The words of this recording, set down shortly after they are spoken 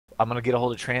I'm gonna get a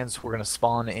hold of trans. We're gonna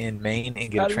spawn in main and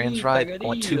get a trans ride. I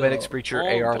want 2 medics, breacher,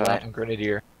 AR, lat, and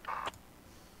grenadier.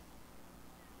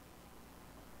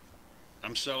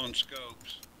 I'm selling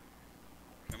scopes.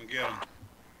 Come and get them.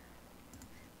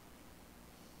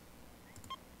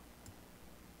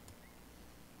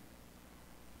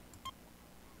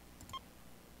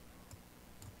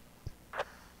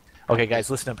 Okay,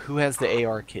 guys, listen up. Who has the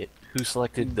AR kit? Who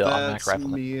selected the automatic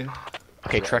rifleman? Me.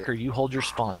 Okay, Trekker, you hold your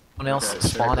spawn. Someone else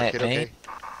spawn at main. Okay.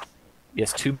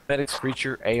 Yes, 2 medics,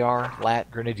 breacher, AR, lat,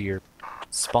 grenadier.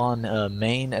 Spawn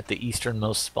main at the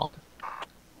easternmost spawn.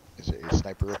 Is it a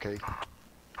sniper okay?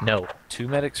 No, 2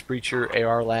 medics, breacher,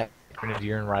 AR, lat,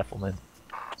 grenadier, and rifleman.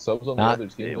 Subs on the other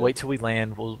team. Wait till we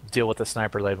land. We'll deal with the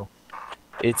sniper label.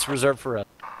 It's reserved for us.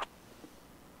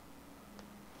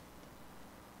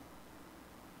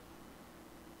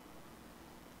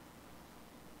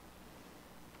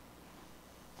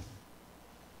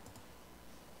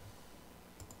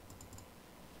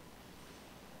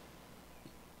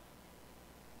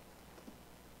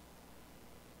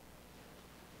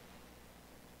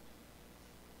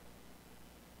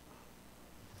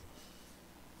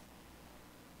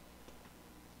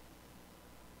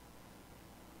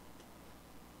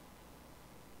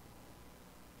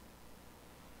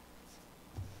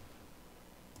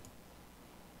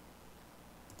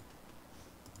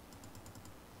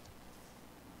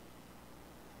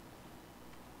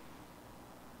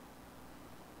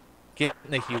 Get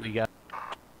in the Huey, guys.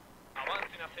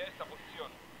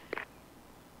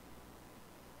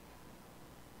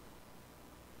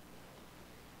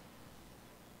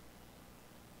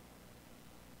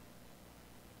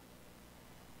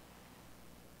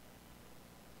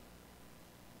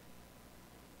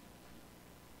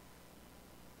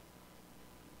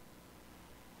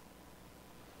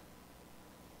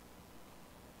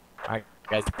 Alright,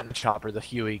 guys, get in the chopper, the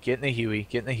Huey. Get in the Huey.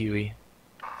 Get in the Huey.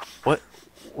 What?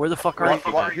 Where the fuck are you?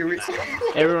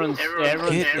 Everyone's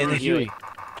Get in the Huey.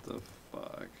 What the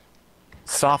fuck?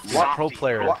 Soft pro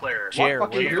player. Jer,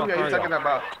 what fucking Huey are you talking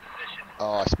about?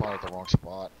 Oh, I spawned at the wrong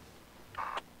spot.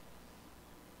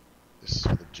 This is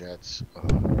for the Jets.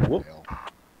 Oh, hell.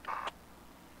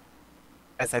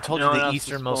 As I told you, the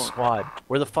easternmost squad.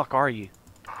 Where the fuck are you?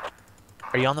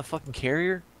 Are you on the fucking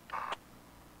carrier?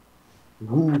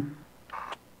 Who?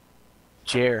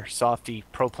 Jer, Softy,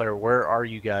 pro player, where are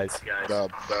you guys?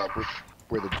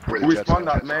 Where the We Jets spawned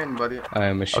are. at main, buddy. I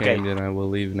am ashamed and I will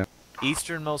leave now.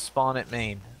 Easternmost spawn at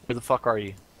main. Where the fuck are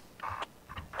you?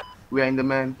 We are in the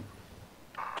main.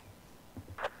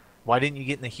 Why didn't you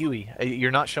get in the Huey?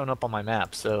 You're not showing up on my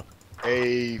map, so...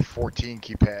 A-14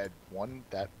 keypad 1,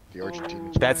 that, the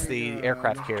Argentine. That's the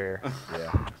aircraft carrier.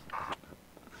 Yeah.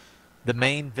 The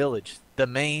main village. The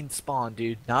main spawn,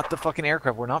 dude. Not the fucking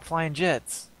aircraft. We're not flying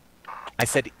jets. I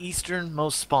said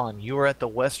easternmost spawn. You were at the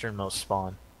westernmost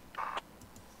spawn.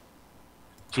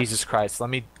 Jesus Christ. Let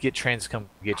me get trans to come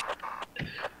get you.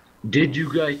 Did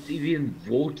you guys even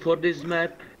vote for this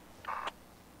map?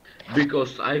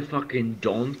 Because I fucking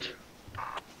don't. Oh,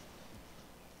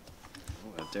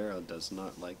 Adero does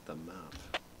not like the map.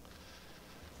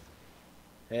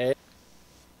 Hey.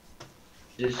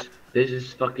 This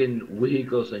is fucking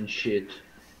vehicles and shit.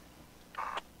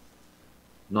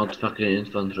 Not fucking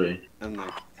infantry. And the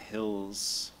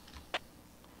hills.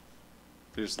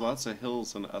 There's lots of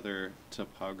hills and other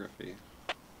topography.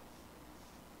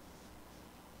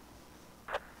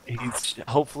 He's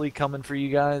hopefully coming for you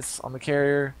guys on the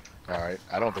carrier. Alright,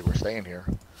 I don't think we're staying here.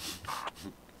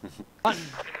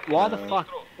 Why the fuck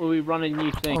are we running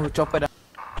new thing? Oh, chop it down.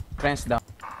 Trans down.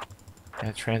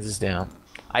 Yeah, trans is down.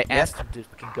 I asked him to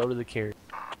fucking go to the carrier.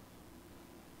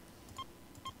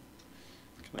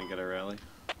 Can I get a rally?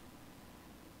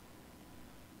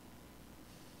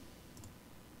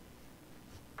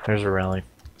 There's a rally.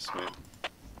 Sweet.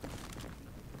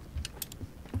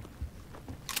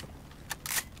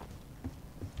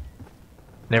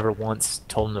 Never once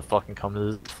told him to fucking come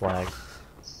to the flag.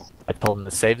 I told him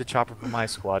to save the chopper for my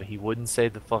squad. He wouldn't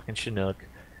save the fucking Chinook.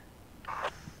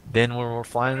 Then when we're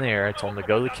flying in the air, I told him to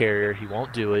go to the carrier. He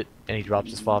won't do it, and he drops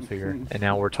his fob figure. And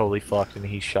now we're totally fucked, and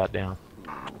he's shot down.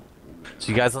 So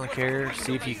you guys on the carrier,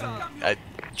 see if you can...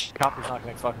 chopper's not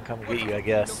gonna fucking come and get you, I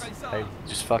guess.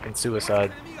 Just fucking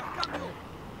suicide.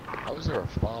 How is there a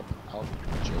fob out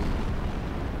J?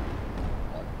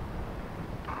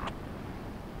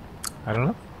 I don't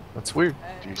know. That's weird.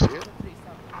 Do you see it?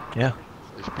 Yeah.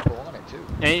 There's people on it too.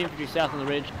 Any infantry south on the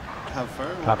ridge. How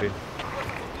far? Copy.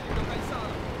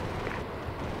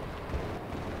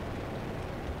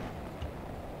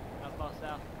 How far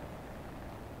south?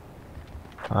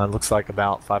 Looks like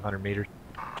about 500 meters.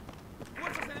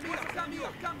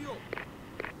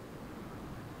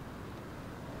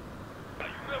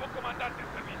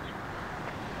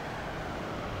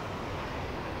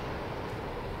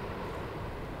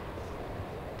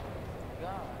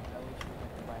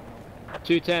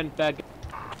 210, bad guy.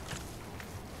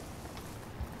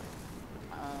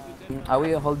 Are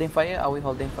we holding fire? Are we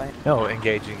holding fire? No,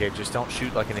 engage, engage. Just don't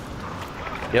shoot like an.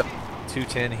 Yep.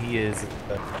 210. He is.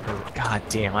 God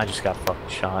damn! I just got fucking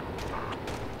shot.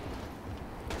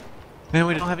 Man,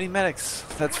 we don't have any medics.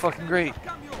 That's fucking great.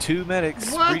 2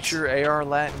 medics. What? Breacher, AR,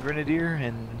 Lat, and Grenadier,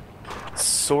 and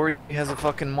Sori has a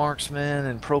fucking marksman,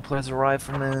 and Pro has a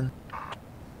rifleman.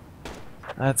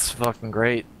 That's fucking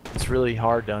great. It's really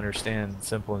hard to understand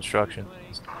simple instructions.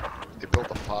 They built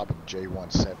a fob in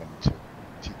J17 to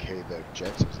TK the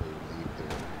jets as they leave the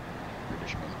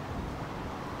British main.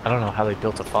 I don't know how they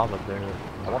built a fob up there.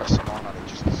 I want to spawn on it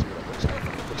just to see what it looks like.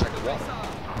 It looks like a wall.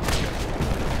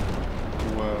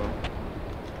 Whoa.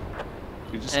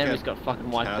 We just And he's got got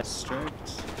fucking wiped out. cast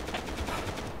striked.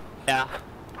 Yeah.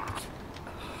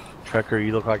 Trekker,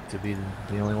 you look like to be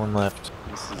the only one left.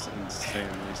 This is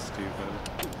insanely stupid.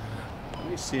 Let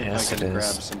me see if Yes, I can it grab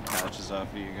is. some patches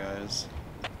off of you guys.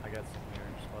 I got some here.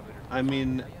 I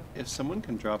mean, if someone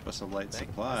can drop us a light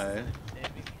supply,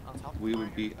 we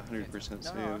would be 100% saved.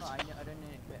 I don't need.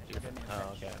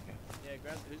 Oh, okay, okay. Yeah,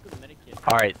 grab. Who's got a medic kit?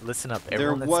 All right, listen up. There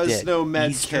Everyone that's was dead, no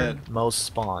med kit. Easternmost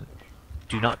spawn.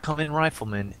 Do not come in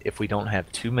riflemen if we don't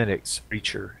have 2 medics,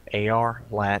 Breacher, AR,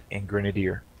 Lat, and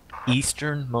Grenadier.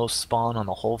 Easternmost spawn on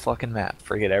the whole fucking map.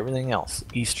 Forget everything else.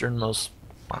 Easternmost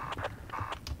spawn.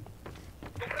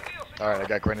 Alright, I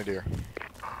got Grenadier.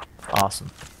 Awesome.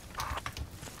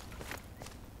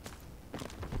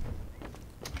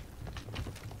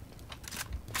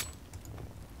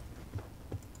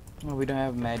 Oh, we don't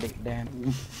have medic,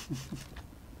 damn.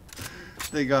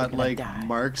 They got We're gonna like die.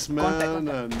 marksman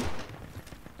Contact. and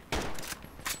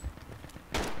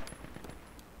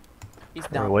He's We're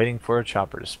down. waiting for a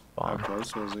chopper to how spawn.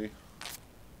 close was he?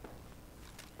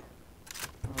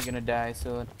 We're gonna die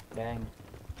soon. Dang.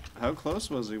 How close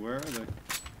was he? Where are they?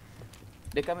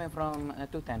 They're coming from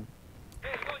 210.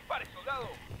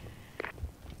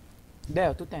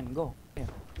 There, 210, go. There.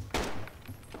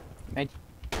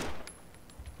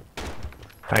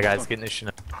 Hi guys, getting this shit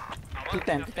up.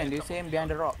 210, do you see him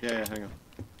behind the rock? Yeah, yeah, hang on.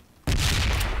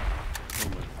 Oh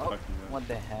my Oh, fucking god. what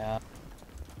the hell?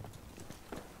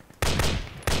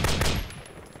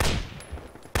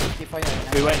 Keep fire.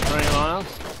 We waiting for anyone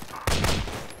else?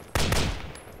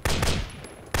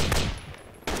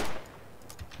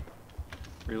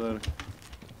 Reloading.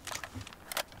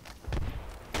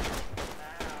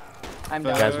 I'm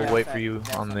Guys, down. Guys, we'll wait for you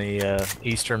on the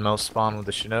easternmost spawn with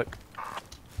the Chinook.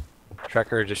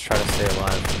 Trekker, just try to stay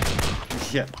alive.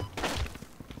 Yeah.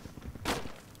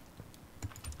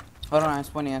 Hold on, I'm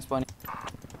spawning, I'm spawning.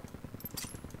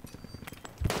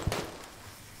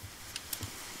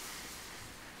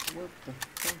 What the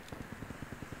fuck?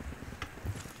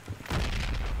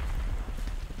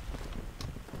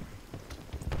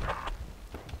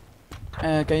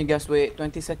 Can you guys wait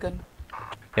 20 seconds?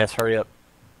 Yes, hurry up.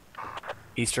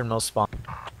 Easternmost spawn.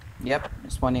 Yep,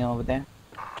 spawning over there.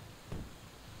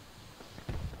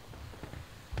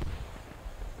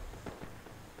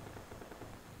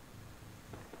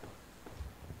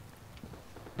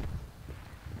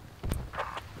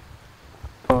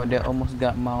 Oh, they almost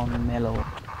got Mount Mellow.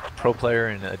 Pro player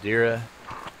and Adira.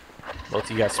 Both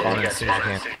of you guys spawn in as soon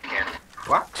as you can.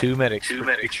 What? 2 medics,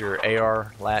 Breacher,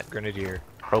 AR, Lat, Grenadier.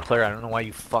 Pro player, I don't know why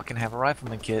you fucking have a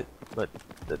rifleman kit, but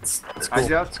that's I cool.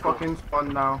 just fucking spawn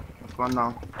now. Spawn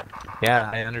now. Yeah,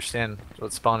 I understand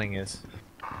what spawning is.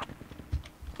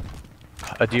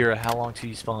 Adira, how long till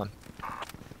you spawn?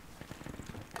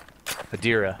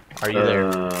 Adira, are you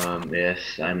there? Yes,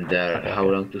 I'm there. Okay. How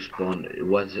long to spawn?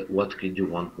 What kid you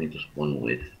want me to spawn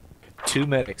with? 2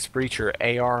 medics, Breacher,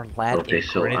 AR, Lat, Okay, and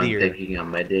so I'm Grenadier. taking a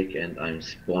medic and I'm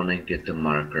spawning at the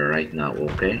marker right now,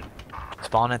 okay?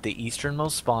 Spawn at the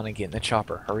easternmost spawn and get in the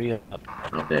chopper. Hurry up.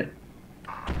 Okay.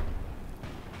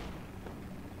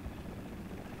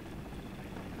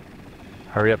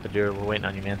 Hurry up, Adira. We're waiting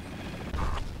on you, man.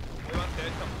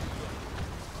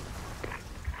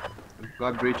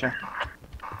 God breacher.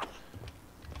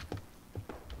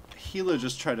 Hilo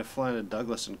just tried to fly into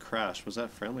Douglas and crash. Was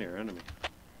that friendly or enemy?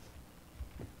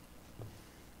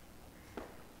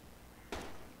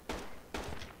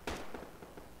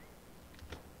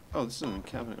 Oh, this is an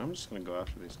encampment. I'm just gonna go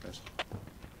after these guys.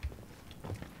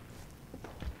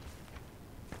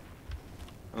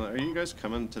 Are you guys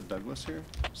coming to Douglas here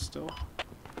still?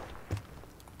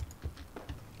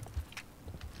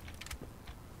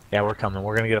 Yeah, we're coming.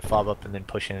 We're gonna get a fob up and then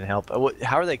push in and help.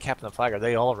 How are they capping the flag? Are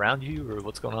they all around you, or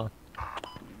what's going on?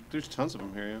 There's tons of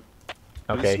them here, yeah.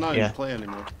 But Okay, it's not yeah, in play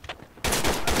anymore.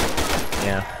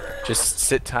 yeah. Just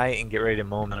sit tight and get ready to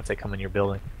mow them if they come in your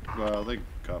building. Well, they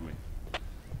got me.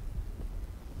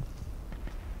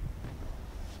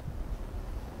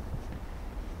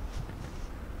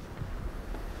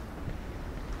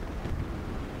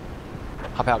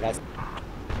 Hop out, guys.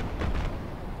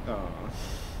 Oh.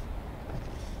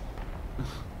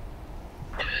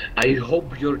 I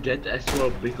hope you're dead as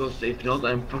well, because if not,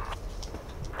 I'm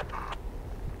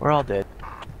We're all dead.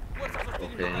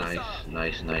 Okay,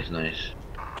 nice.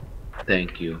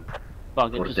 Thank you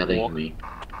Fucking for just telling walk. me.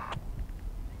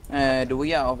 Do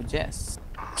we are of jets?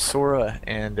 Sora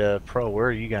and Pro, where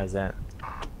are you guys at?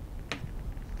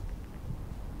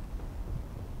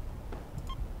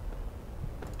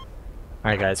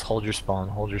 Alright guys, hold your spawn,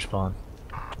 hold your spawn.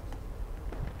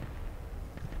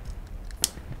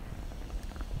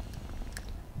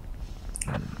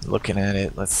 Looking at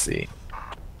it, let's see.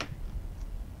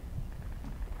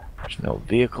 There's no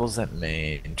vehicles that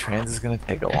made. Trans is gonna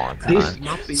take a long time. This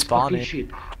map is Spawn fucking in, shit.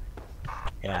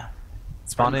 yeah.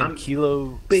 Spawn in I'm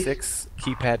Kilo pissed. 6,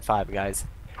 keypad 5, guys.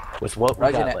 With what we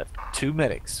Roger got that. left. 2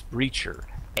 medics, Breacher,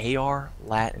 AR,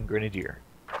 Lat, and Grenadier.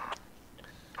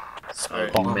 Alright,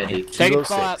 Spawn in medic. Take Kilo a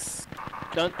fire. 6.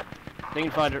 Don't. They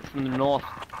can find it from the north.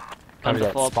 Copy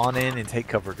that. Fob. Spawn in and take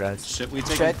cover, guys. Shit, we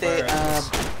take Should fire.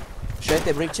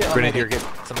 the breacher or Grenadier, medic?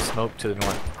 get some smoke to the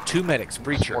north. 2 medics,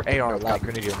 Breacher, Smoke to the AR, north, Lat, copy.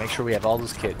 Grenadier. Make sure we have all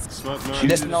those kids. Smoke north. Shoot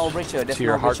There's no breacher. There's to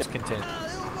your no heart's breacher. content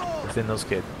within those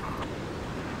kids.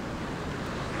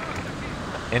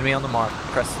 Enemy on the mark,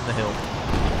 cresting the hill.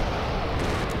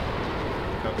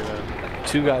 Copy that.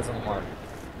 2 guys on the mark.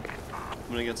 I'm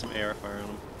gonna get some AR fire on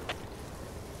him.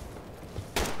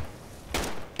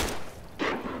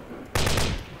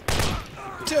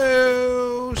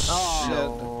 Oh, shit.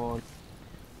 No.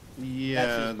 Yeah,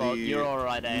 That's his fault. You're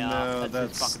alright, AR. No,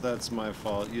 That's his that's my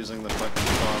fault. Using the fucking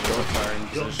bomb as a firing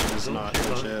position is not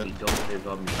legit. Don't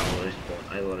revive me,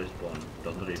 I will respawn.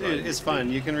 Don't revive me. Dude, it's fine.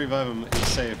 You can revive him. He's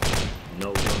safe.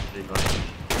 No, don't revive me.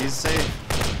 He's safe.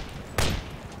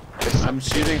 This I'm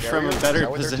shooting from a carrier? Is better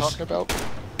that what they're position. talking about?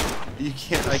 You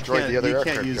can't. I Destroyed can't. the other You can't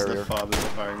aircraft use the carrier. fob as a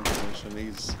firing position.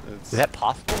 It's Is that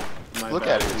possible? my Look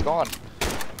bad, at it, it's dude. gone.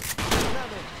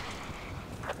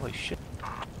 Holy shit.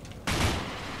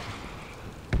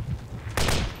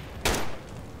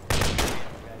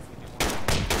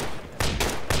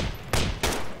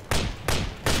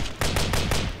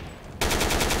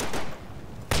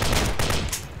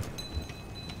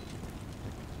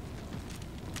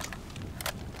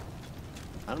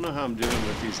 I don't know how I'm doing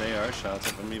with these AR shots,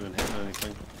 if I'm even hitting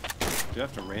anything. Do I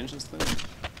have to range this thing?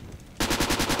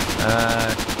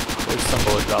 There's some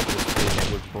bullet drop, but it's pretty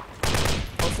negligible.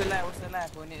 What's the left? What's the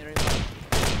left? We need revive.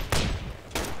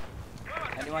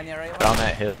 Anyone near revive? But on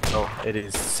that hill, oh, it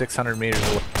is 600 meters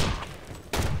away.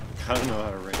 I don't know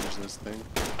how to range this thing.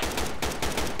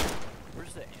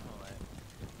 Where's the ammo at?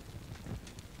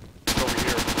 It's over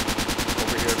here.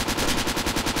 Over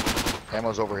here.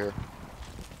 Ammo's over here.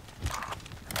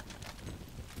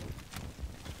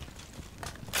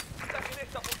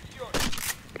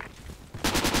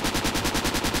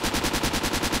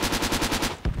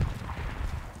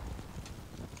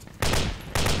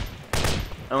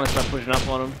 I'm gonna start pushing up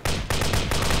on him.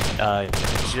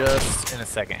 Just in a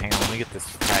second. Hang on, let me get this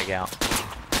frag out.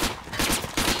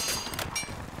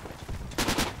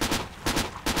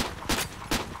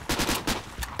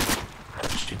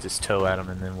 Shoot this toe at him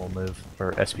and then we'll move.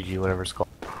 Or SPG, whatever it's called.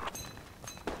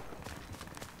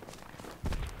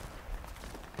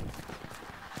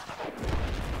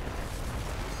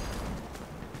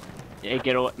 Yeah,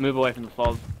 get away, move away from the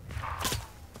fob.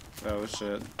 Oh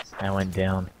shit. I went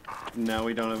down. Now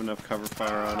we don't have enough cover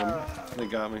fire on him. They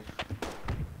got me.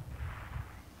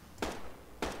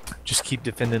 Just keep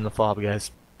defending the fob,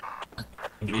 guys.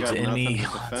 Engage got the enemy nothing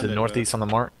to defend to the it northeast on the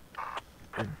mark.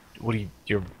 What are you,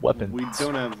 your weapons? We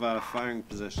don't have firing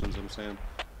positions, I'm saying.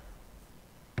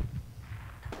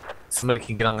 Somebody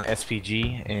can get on an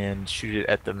SPG and shoot it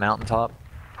at the mountaintop.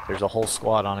 There's a whole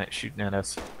squad on it shooting at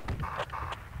us.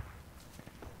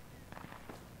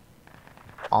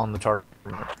 On the target.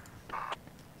 Fuck.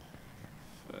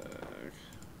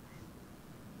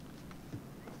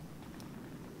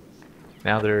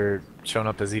 Now they're showing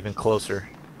up as even closer.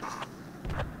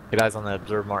 Get eyes on the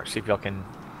observe mark, see if y'all can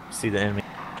see the enemy.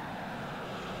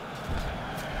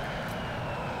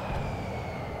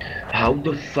 How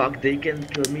the fuck they can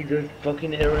tell me the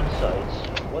fucking errand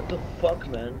sites? What the fuck,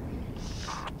 man?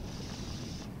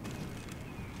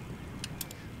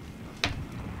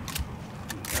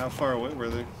 How far away were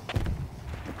they?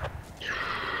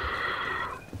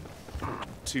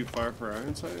 Too far for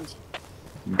iron sights?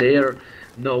 They're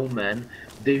no, man.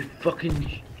 They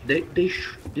fucking they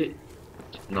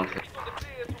nothing.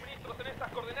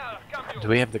 Do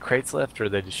we have the crates left or are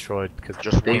they destroyed? Because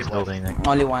Just they one didn't build left. anything.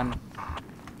 Only one.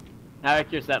 How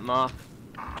accurate is that mark?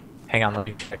 Hang on, let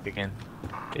me check again.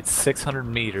 It's 600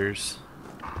 meters.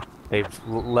 They've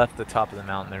left the top of the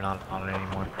mountain. They're not on it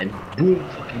anymore. And boom,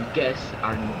 fucking gas,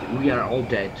 and we are all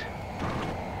dead.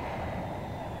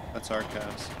 That's our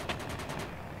cast.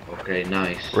 Okay,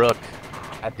 nice. Rook.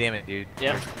 God damn it, dude.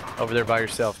 Yep. You're over there by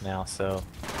yourself now, so.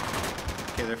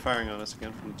 Okay, they're firing on us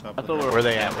again from the top I of thought the we hill. Where are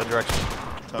they at? What direction?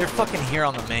 Top They're of the fucking here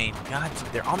on the main. God,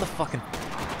 they're on the fucking.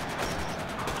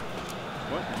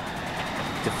 What?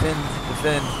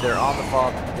 Defend. They're on the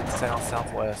fob.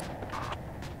 Southwest.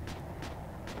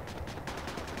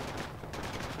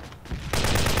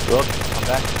 Look, I'm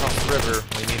back across the river.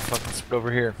 We need fucking spread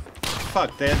over here.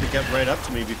 Fuck, they had to get right up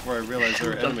to me before I realized they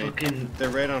were Shoot the enemy. fucking- They're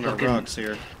right on our fucking- rocks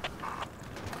here.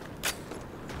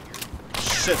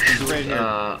 Shit, he's right here.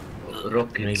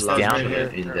 Rocket He's launcher down here.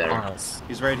 in on there. us.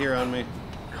 He's right here on me.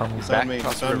 Come He's back on me.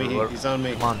 across He's the on river. me. Look. He's on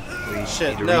me. Come on. We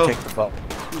Shit, need to no. retake the fob.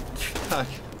 Fuck.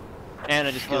 And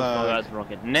I just killed 4 guys with a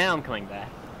rocket. Now I'm coming back.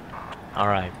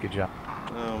 Alright, good job.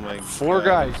 Oh my god. 4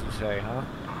 guys, you say, huh?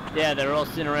 Yeah, they're all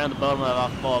sitting around the bottom of our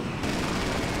fog.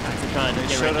 They're trying to They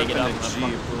get showed ready up to in get up. a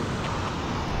jeep.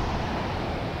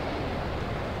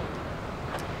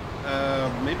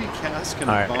 Maybe Cass can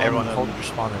Alright, bomb everyone them. hold your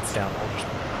spawn that's down. Hold your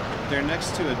spawn. They're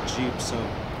next to a jeep, so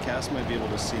Cass might be able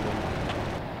to see them.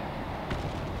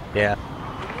 Yeah.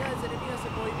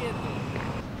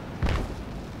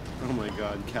 Oh my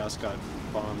god, Cass got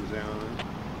bombed down.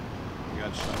 He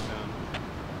got shot down.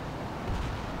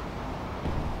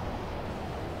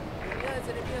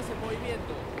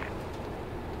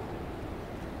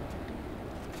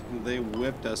 They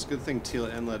whipped us. Good thing Teal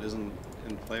Inlet isn't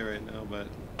in play right now, but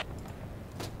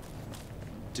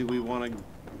do we want to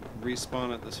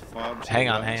respawn at this fob? Hang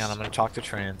on. I'm gonna talk to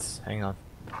Trans. Hang on.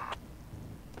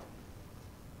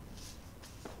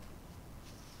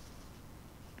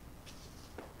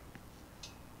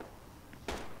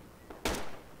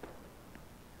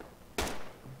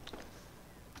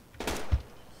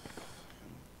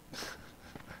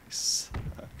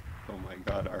 Oh my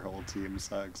god, our whole team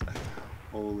sucks.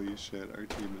 Holy shit, our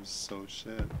team is so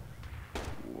shit.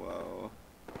 Whoa.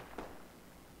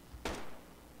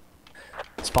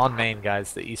 Spawn main,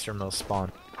 guys. The easternmost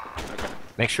spawn. Okay.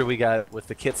 Make sure we got, with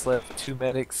the kits left, 2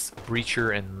 medics,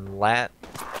 Breacher and Lat.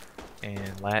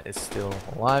 And Lat is still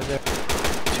alive there.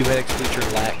 2 medics,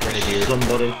 Breacher, Lat, Grenadier.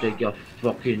 Somebody take a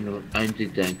fucking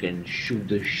anti-tank and shoot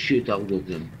the shit out of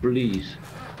them, please.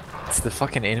 It's the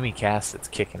fucking enemy cast that's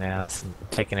kicking ass and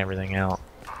taking everything out.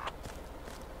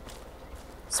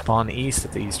 Spawn east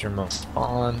at the easternmost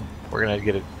spawn. We're gonna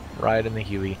get it right in the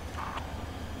Huey.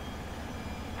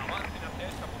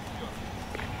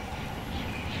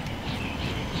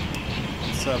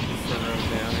 What's up, Furrow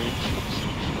Danny?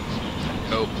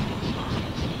 Nope.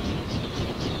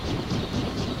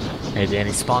 Hey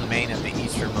Danny, spawn main at the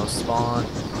easternmost spawn.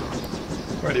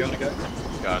 Ready on to go?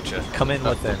 Gotcha. Come in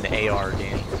with an AR,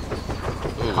 Danny.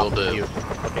 Ooh, will do. You.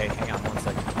 Okay, hang on 1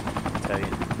 second. I'll tell you.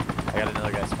 I got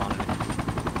another guy spawning.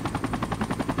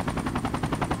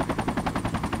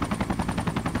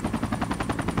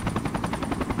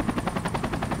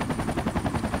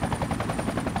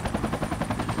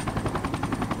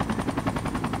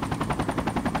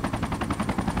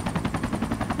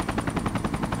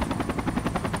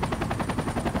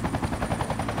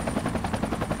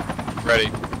 Ready.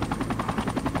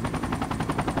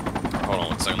 Hold on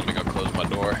 1 second, let me go close my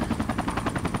door.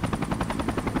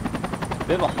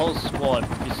 We have a whole squad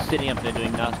just sitting up there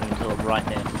doing nothing until it's right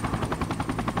there.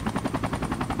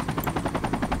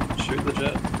 Shoot the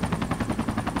jet.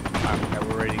 Alright,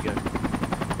 we're ready to go.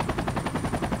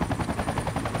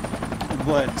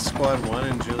 What, Squad 1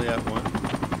 and Juliet 1?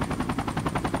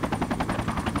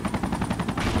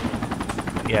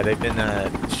 Yeah, they've been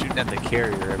shooting at the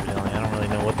carrier evidently. I don't really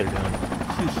know what they're doing.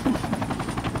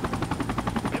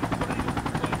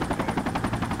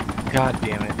 God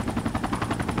damn it.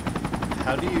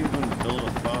 How do you even build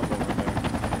a fob over there?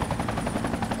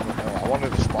 I don't know. I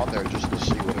wanted to spawn there just to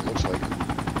see what it looks like.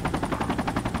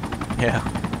 Yeah.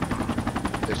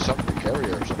 They sunk the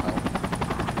carrier somehow.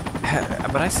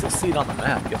 But I still see it on the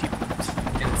map.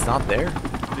 And it's not there.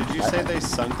 Did you say they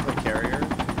sunk the carrier?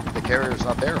 The carrier's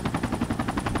not there.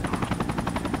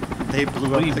 They blew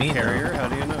What up do you the mean, carrier? though? How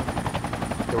do you know?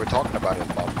 They were talking about it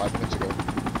about 5 minutes ago.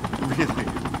 Really?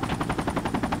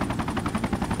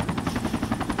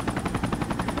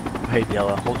 Hey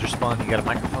Della, hold your spawn. You got a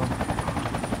microphone?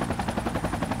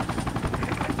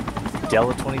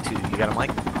 Della 22, you got a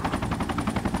mic?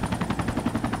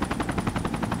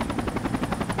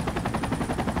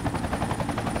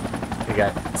 Okay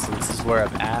guys, so this is where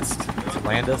I've asked to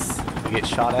land us. If we get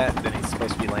shot at, then he's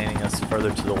supposed to be landing us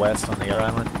further to the west on the other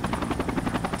island.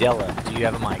 Della, do you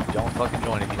have a mic? Don't fucking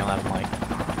join if you don't have a mic.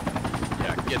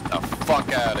 Yeah, Get the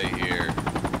fuck out of here.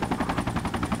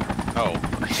 Oh,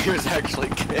 he was actually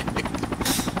kidding.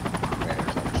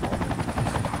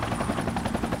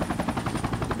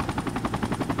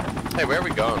 Hey, where are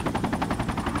we going?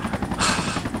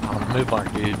 On the move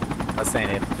mark, dude. I was saying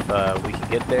if we can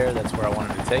get there, that's where I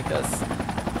want him to take us.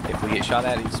 If we get shot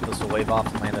at, he's supposed to wave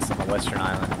off and land us on the western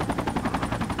island.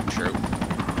 True.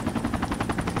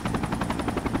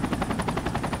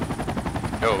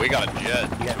 Oh, we got a jet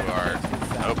to our...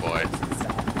 Oh boy.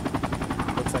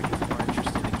 Looks like he's more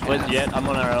interested in gas. Where's the jet? I'm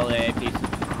on our LA piece.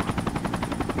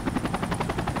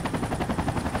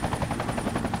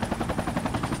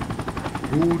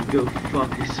 Who the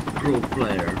fuck is pro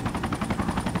player?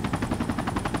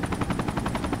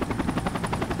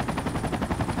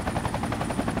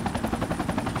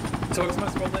 So it's my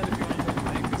squad land if you want to talk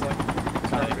to me,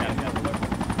 because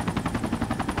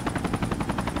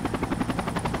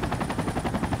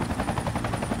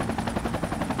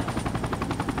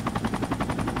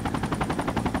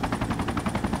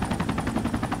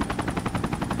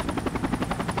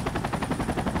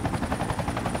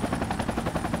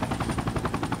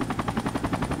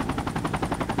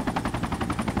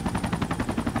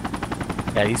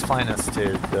Yeah, he's flying us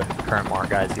to the current mark,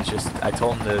 guys. He's just, I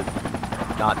told him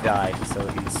to not die, so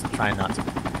he's trying not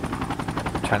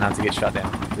to get shot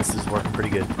down. This is working pretty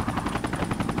good.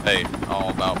 hey, all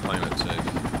about playing it safe.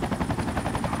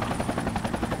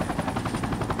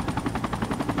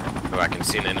 Oh, I can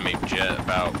see an enemy jet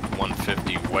about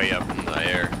 150 way up in the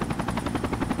air.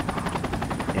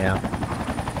 Yeah.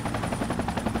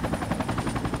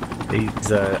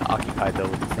 He's occupied though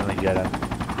with the friendly jet.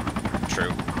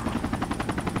 True.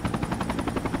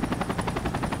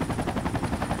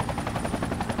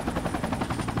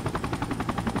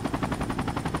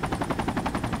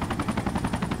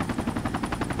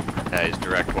 Yeah, he's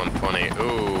direct 120.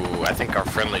 Ooh, I think our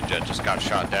friendly jet just got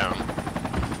shot down.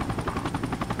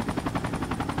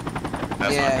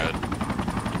 That's not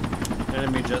good.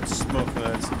 Enemy jet smoke,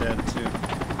 that's dead too.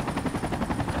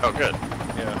 Oh, good.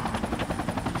 Yeah.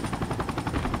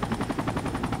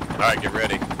 Alright, get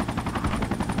ready.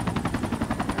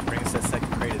 Bring us that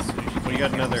second crate as soon as you can. We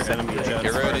got another enemy jet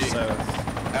Get ready.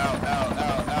 south. Ow, ow,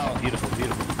 ow, ow. Beautiful,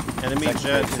 beautiful. Enemy Second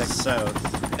jet crate, is south.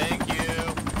 Thank you.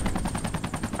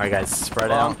 Alright guys,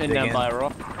 spread I'm out. pinned dig down in. by a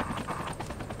rock.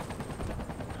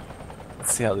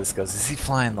 Let's see how this goes. Is he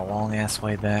flying the long ass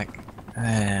way back?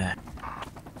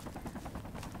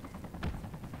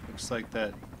 Looks like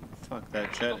that. Fuck,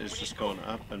 that jet is just going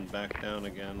up and back down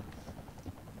again.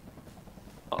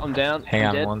 I'm down. Hang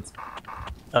I'm on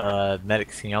dead. one.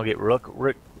 Medics, can y'all get Rook?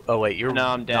 Rick? Oh wait, you're No,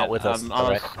 I'm dead. not with us.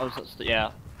 I Correct? was,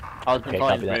 yeah. I was Okay, flying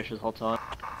copy the that. British this whole time.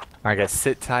 Alright guys,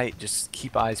 sit tight. Just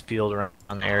keep eyes peeled around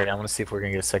the area. I want to see if we're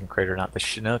gonna get a second crate or not. The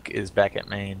Chinook is back at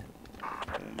main.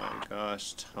 Oh my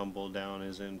gosh, tumble down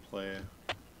is in play.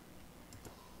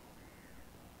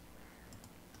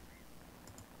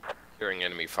 Hearing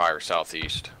enemy fire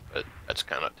southeast, but that's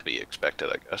kind of to be expected,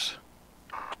 I guess.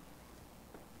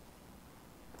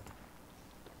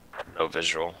 No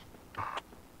visual.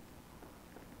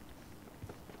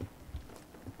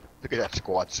 Look at that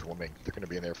squad swimming. They're going to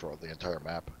be in there for the entire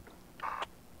map.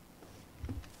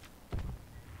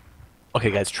 Okay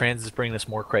guys, Trans is bringing us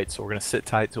more crates, so we're gonna sit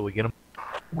tight till we get them.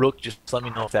 Rook, just let me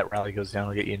know if that rally goes down.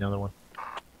 I'll get you another one.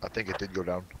 I think it did go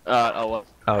down. Oh well.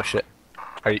 Oh shit.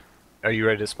 Are you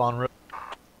ready to spawn, Rook?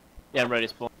 Yeah, I'm ready to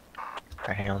spawn.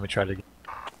 Alright, hang on, let me try to. Is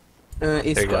There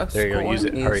you go. squad There you go. squad Use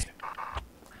it. is- Hurry.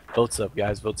 Votes up,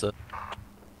 guys. Votes up.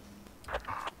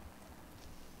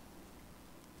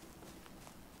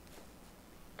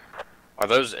 Are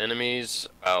those enemies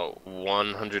about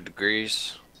 100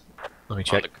 degrees Let me on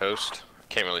check. the coast?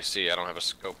 Can't really see, I don't have a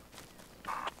scope.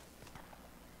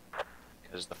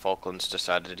 Because the Falklands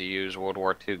decided to use World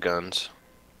War II guns.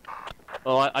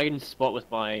 Well, I can spot with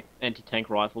my anti-tank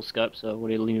rifle scope. So what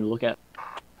do you need to look at?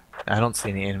 I don't see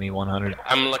any enemy 100.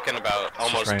 I'm looking about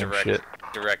almost random shit.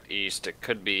 direct east. It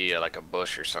could be like a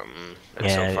bush or something. It's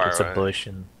Yeah, so far it's away. a bush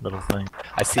and little thing.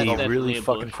 I see Definitely really a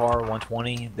fucking bush. far,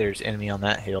 120. There's enemy on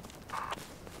that hill.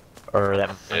 Or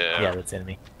that. Yeah. That's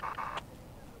enemy.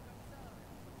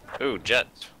 Ooh,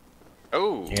 jets.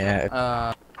 Ooh.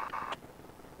 Yeah.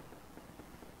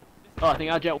 Oh, I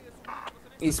think our jet.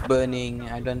 Is burning.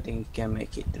 I don't think we can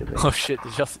make it to the Oh shit!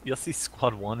 Did y'all see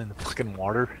Squad 1 in the fucking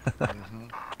water? Mm-hmm.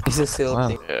 It's a sail Wow.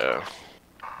 thing. Yeah.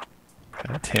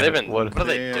 God damn They've it, been. what? What are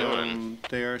they doing?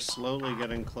 They are slowly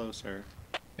getting closer.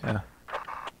 Yeah.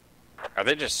 Are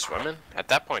they just swimming? At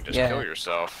that point, just Yeah. kill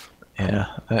yourself.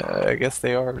 Yeah. I guess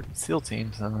they are SEAL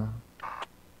teams.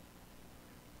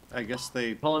 I guess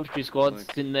they. Whole infantry squad's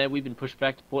Like- in there. We've been pushed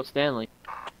back to Port Stanley.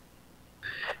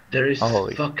 There is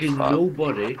Holy fucking fuck.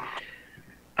 nobody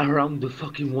around the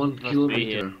fucking 1 Must be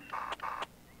kilometer.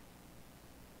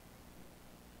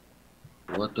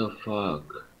 What the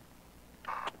fuck?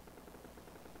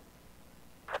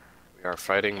 We are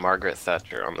fighting Margaret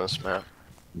Thatcher on this map.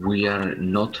 We are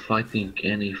not fighting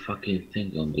any fucking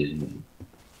thing on this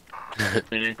map.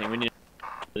 Anything we need.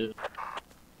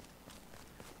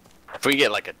 If we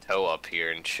get like a tow up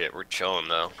here and shit, we're chilling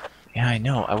though. Yeah, I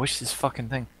know. I wish this fucking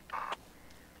thing.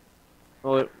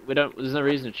 Well, we don't. There's no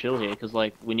reason to chill here because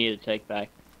like we need to take back,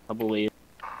 I believe.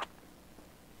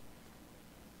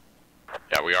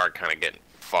 Yeah, we are kind of getting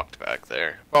fucked back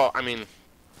there. Well, I mean,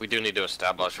 we do need to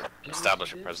establish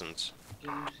a presence.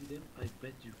 Can you see them? I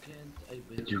bet you can't.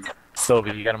 I bet you.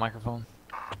 Sobi, you got a microphone?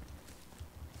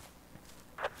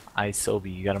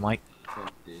 Sobi, you got a mic?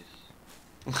 Fuck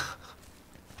this.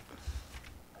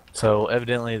 So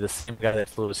evidently the same guy that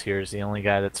flew us here is the only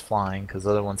guy that's flying, because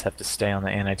the other ones have to stay on the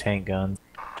anti-tank guns.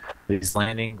 He's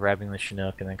landing, grabbing the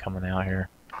Chinook, and then coming out here.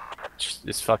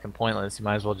 It's fucking pointless. You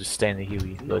might as well just stay in the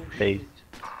Huey. But they.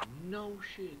 No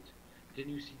shit. Can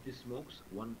you see the smokes?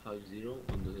 150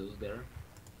 on the hills there.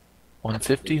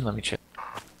 150? Let me check.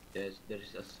 Yes, there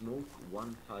is a smoke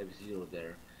 150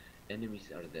 there. Enemies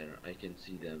are there. I can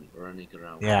see them running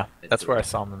around. Yeah, that's where I the-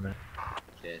 saw them in.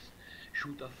 Yes.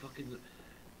 Shoot a fucking.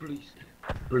 Please.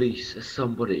 Please,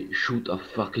 somebody shoot a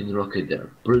fucking rocket there.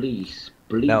 Please.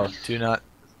 Please. No, do not.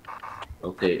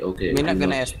 Okay, okay. We're not do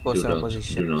gonna expose do our not,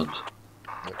 position. Do not.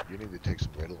 Yep, you need to take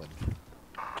some Ritalin.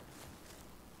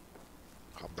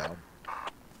 Calm down.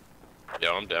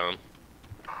 Yeah, I'm down.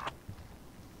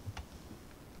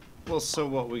 Well, so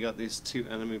what? We got these 2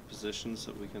 enemy positions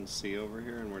that we can see over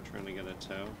here, and we're trying to get a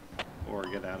tow or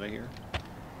get out of here.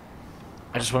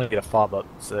 I just want to get a fob up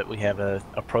so that we have a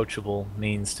approachable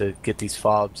means to get these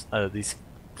fobs, these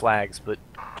flags. But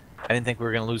I didn't think we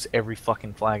were gonna lose every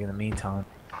fucking flag in the meantime.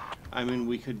 I mean,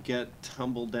 we could get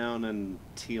Tumbledown and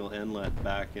Teal Inlet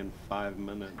back in 5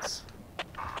 minutes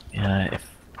Yeah,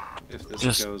 if this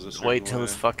just goes a certain wait till way.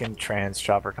 this fucking trans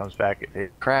chopper comes back. If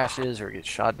it crashes or gets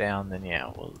shot down, then yeah,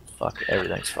 well, fuck,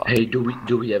 everything's fucked. Hey, do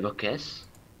we have a case?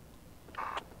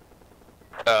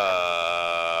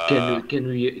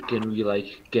 Can we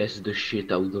like guess the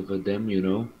shit out of them, you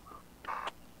know?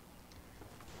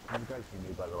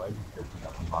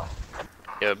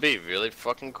 Yeah, it'd be really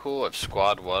fucking cool if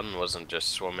Squad 1 wasn't just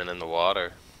swimming in the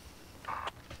water.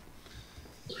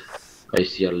 I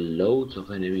see a loads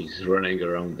of enemies running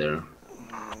around there.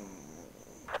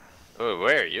 Oh,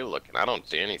 where are you looking? I don't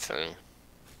see anything.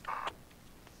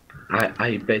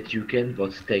 I bet you can,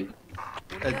 but take.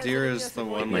 Adir is the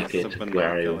one My with kid, the where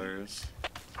are you? binoculars.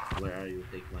 Where are you?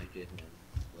 Take my kid, man.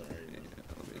 Where are you? Yeah,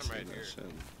 let me I'm see right this here. shit.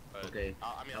 But Okay.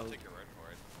 I mean, I'll take your word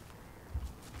for it.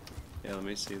 Yeah, let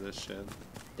me see this shit.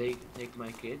 Take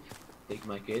my kid. Take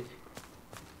my kid.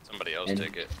 Somebody else And-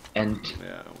 take it. Yeah, And I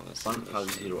want to see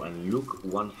this shit. 150 and Luke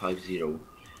 150. There's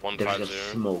a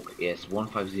 150. smoke. Yes,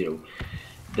 150.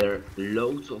 There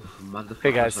loads of motherfuckers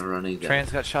Hey guys, are running there.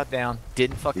 trans got shot down.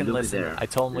 Didn't fucking Look listen. there. I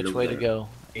told him which Look way to there. go.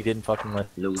 He didn't fucking listen.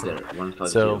 Look there, 150.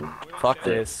 So fuck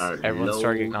There this. are Everyone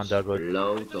start getting on Douglas.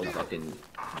 Loads of fucking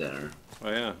there. Oh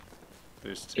yeah,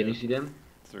 there's 2, Can you see them?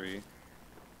 3.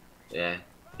 Yeah,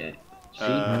 yeah. See? you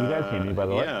guys hear me, by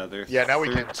the way? Yeah, they're Yeah, now we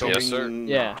can. Yes, sir.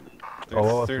 Yeah. They're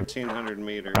 1,300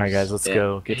 meters. All right, guys, let's Yeah.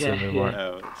 go. Get to the Yeah, move yeah. on.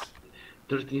 Out.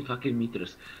 13 fucking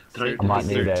meters. Try to, Thir- hit,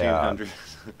 1,300.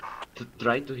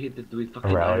 try to hit it with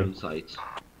fucking iron sights.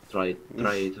 Try it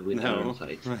with iron No.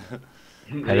 sights.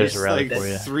 There's a There's rally like for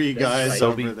you. 3 That's guys right.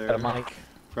 Sobi, over got a there, mic.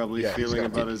 probably Yeah, he's feeling got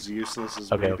about it. as useless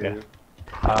as Okay, we okay. do.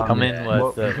 Come in yeah.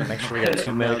 with make sure we got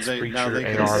 2 Now medics, they- now preacher, they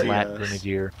can AR, see lat, us.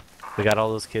 grenadier. We got all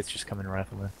those kits just coming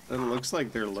rifleman. It looks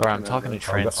like they're looking Sorry, I'm at talking to us.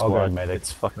 trans squad.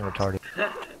 It's fucking retarded.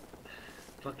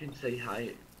 Fucking say hi.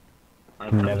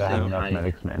 I'm saying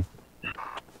hi. man.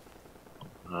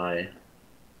 Hi.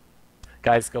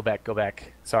 Guys, go back, go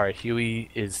back. Sorry, Huey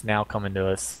is now coming to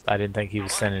us. I didn't think he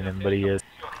was sending him, but he is.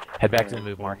 Head back to the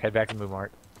move mark. Head back to the move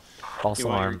mark. False You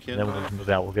want your alarm. kid Then back? we'll move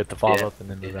out. We'll get the fob Yeah, up and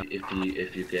then move out.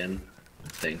 if you can.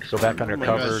 Thanks. Go back under Oh my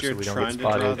cover gosh, so you're we don't trying get to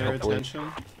draw spotted. their Hopefully.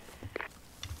 attention?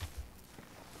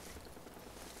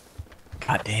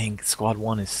 God dang, squad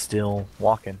 1 is still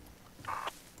walking.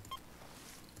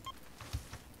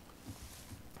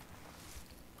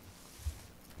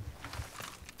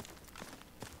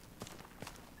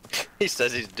 He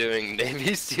says he's doing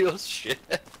Navy SEAL shit.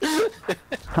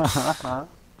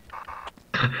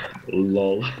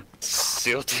 Lol.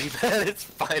 SEAL team at its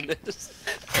finest.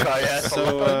 yeah.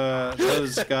 So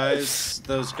those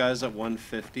guys at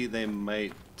 150,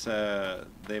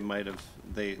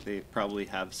 they probably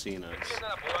have seen us.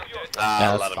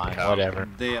 That's let 'em fine, come. whatever.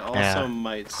 They also Yeah,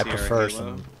 might I see our prefer helo.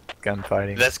 some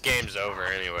gunfighting. This game's over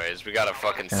anyways. We got a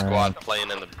fucking squad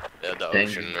playing in the Thank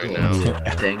ocean you, right God. now.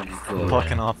 Yeah. Thank you, God.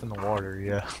 Fucking off in the water,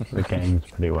 yeah. The game's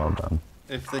pretty well done.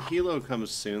 If the helo comes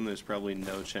soon, there's probably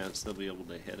no chance they'll be able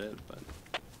to hit it, but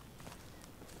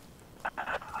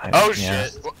Oh Yeah.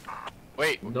 shit!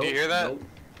 Wait, Nope, do you hear that? nope.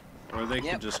 or they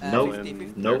Yep, could just uh, go 50, in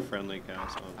 50. their Nope. friendly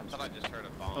cast. I thought I just heard a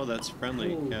bomb. Oh, that's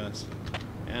friendly Ooh. cast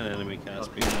and enemy cast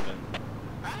Okay. behind it.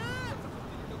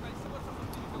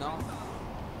 No.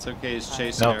 It's okay. He's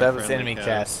chasing. No, our that was friendly enemy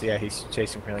cast. Yeah, he's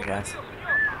chasing friendly cast. See,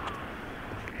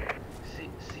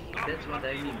 that's what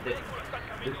I mean.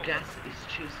 The gas is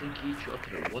chasing each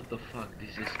other. What the fuck?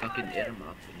 This is fucking air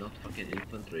map, not fucking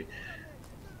infantry.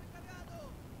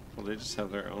 Well, they just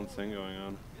have their own thing going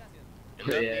on.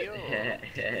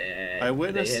 Yeah. I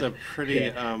witnessed They a have- pretty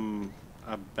yeah.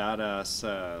 a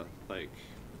badass like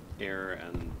air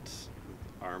and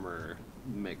armor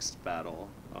mixed battle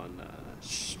on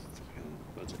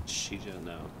what's it, Shija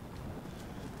now.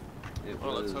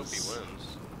 Well, let's hope he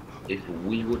wins. If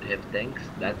we would have tanks,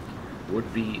 that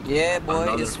would be Yeah, boy,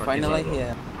 another it's fucking finally level.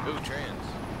 here. Ooh,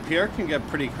 trans. PR can get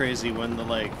pretty crazy when the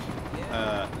like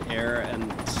air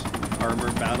and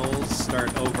armor battles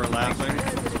start overlapping.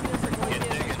 Get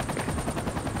digging.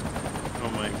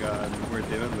 Oh my god, we're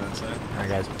doing this, eh? Alright,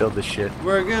 guys, build this shit.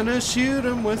 We're gonna shoot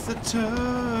him with the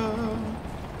toe.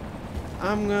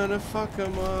 I'm gonna fuck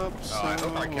him up so Oh, I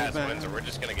hope our cast bad. wins or we're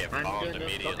just gonna get I'm bombed gonna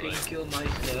immediately. fucking kill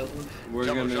myself. We're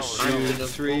Double, gonna double, shoot I'm gonna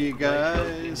 3 poke myself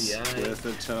in guys the eye, with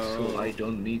a toe. So I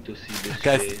don't need to see this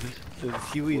Guys, shit. the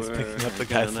Huey is picking up the We're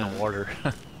guys in gonna- the water.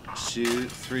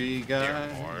 Shoot 3 Dear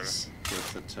guys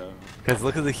with a toe. Guys,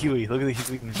 look at the Huey. Look at the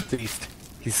Huey in the east.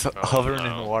 He's hovering in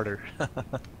no. the water.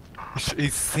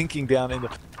 He's sinking down in the.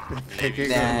 Picking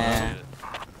Nah. them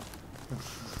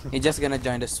He's just gonna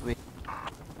join the suite.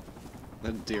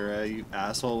 up. Dira, you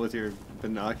asshole with your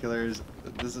binoculars.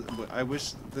 This is. I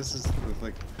wish this is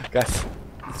like Guys,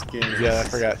 this game. yeah, I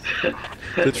forgot.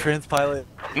 The trans pilot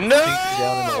No! sinking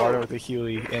down in the water with a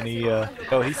Huey, and he.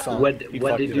 Oh, he saw. What He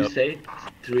what fucked did it you up. say?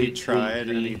 He tried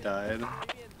and he three. died.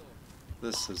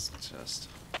 This is just.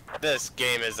 This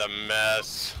game is a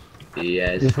mess.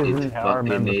 Yes, This it isn't how I fucking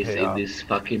remember is. PR. It is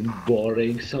fucking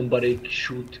boring. Somebody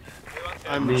shoot.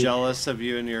 I'm Me. jealous of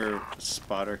you and your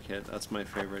spotter kit. That's my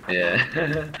favorite.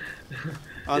 Yeah.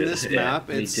 On this Yeah, map,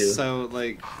 me it's too. so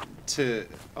like to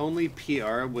only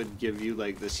PR would give you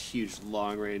like this huge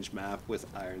long range map with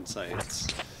iron sights,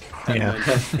 and Yeah.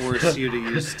 then force you to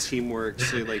use teamwork.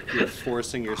 So like you're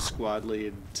forcing your squad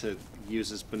lead to use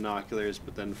his binoculars,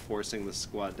 but then forcing the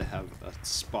squad to have a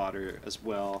spotter as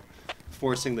well,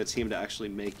 forcing the team to actually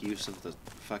make use of the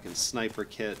fucking sniper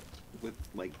kit with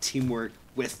like teamwork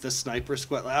with the sniper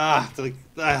squad.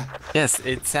 Yes,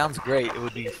 it sounds great. It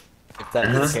would be if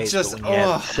that was the case. Just but when you have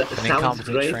oh. an Sounds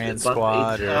incompetent great, trans but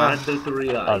squad it's or harder to a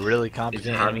realize. really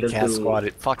competent enemy harder cast to- squad,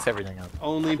 it fucks everything up.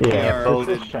 Only PR Yeah, both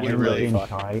would it's a would shame really that the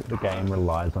fuck. entire game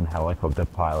relies on helicopter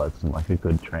pilots and like a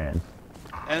good trans.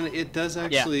 And it does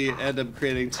actually end up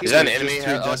creating teamwork. Is that an just enemy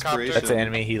through helicopter? desperation. That's an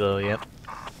enemy helo, yep.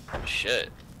 Shit.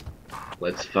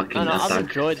 Let's fucking No, I've attack.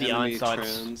 enjoyed the Enemy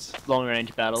Ironside's trans. long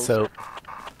range battles. So,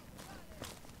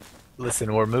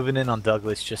 listen, we're moving in on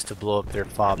Douglas just to blow up their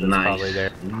fob that's Nice. probably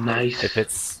there. Nice. If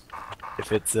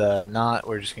it's not,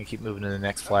 we're just gonna keep moving to the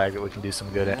next flag that we can do some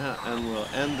good at. Yeah, and we'll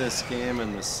end this game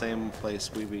in the same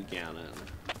place we began it.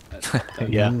 At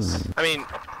Yeah. Douglas. I mean,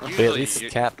 But at usually least you're,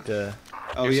 capped.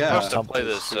 Oh you're yeah. supposed to play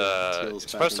this. Steals You're back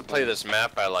supposed to and play forth. this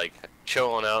map by like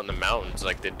chilling out in the mountains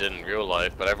like they did in real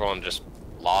life, but everyone just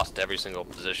lost every single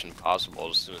position possible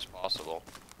as soon as possible.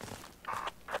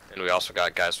 And we also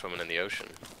got guys swimming in the ocean.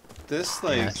 This Yeah,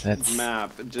 like that's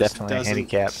map just definitely a doesn't.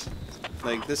 handicap.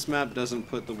 Like this map doesn't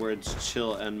put the words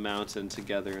chill and mountain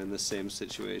together in the same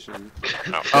situation.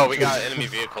 Oh, we got enemy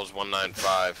vehicles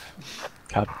 195.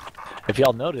 If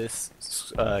y'all notice,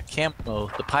 Camo,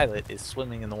 the pilot, is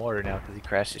swimming in the water now because he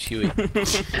crashed his Huey.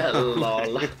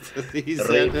 Lol. He's Rip.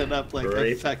 ended up like Rip.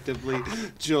 effectively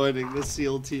joining the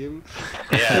SEAL team.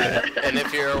 Yeah, and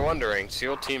if you're wondering,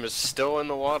 SEAL team is still in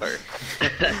the water.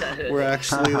 We're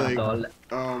actually like, Lol.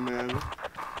 oh man.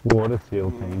 Water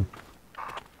SEAL team.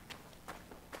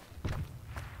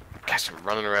 Guys are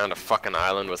running around a fucking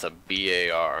island with a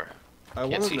BAR. I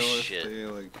Can't want to see know shit.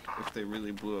 if they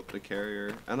really blew up the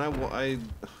carrier, and I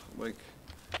like,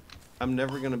 I'm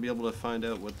never gonna be able to find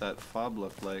out what that fob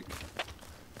looked like.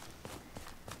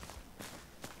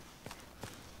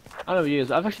 I don't know you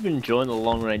guys, I've actually been enjoying the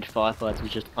long-range firefights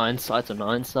with just iron sights and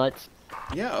iron sights.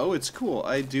 Yeah, oh, it's cool.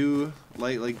 I do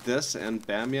like this and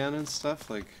Bamyan and stuff,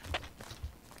 like...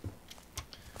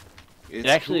 It's It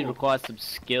actually cool. requires some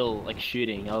skill, like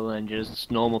shooting, other than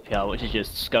just normal PR, which is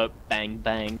just scope, bang,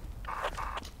 bang.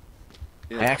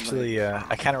 Yeah, I actually,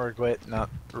 I kind of regret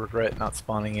not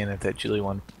spawning in at that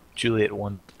Juliet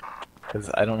one, because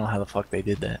I don't know how the fuck they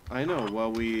did that. I know,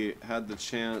 while we had the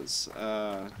chance,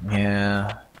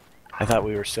 Yeah, I thought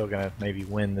we were still gonna maybe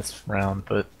win this round,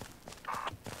 but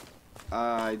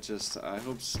I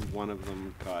hope one of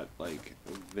them got, like,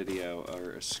 a video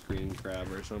or a screen grab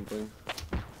or something.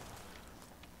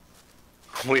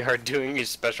 We are doing a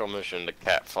special mission to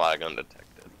cat flag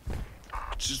undetected.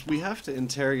 Just, we have to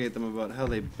interrogate them about how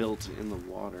they built in the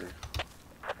water.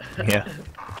 yeah.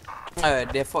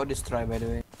 They fought destroy, by the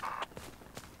way.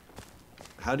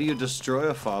 How do you destroy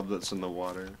a fob that's in the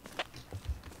water?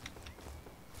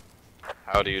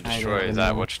 How do you I destroy don't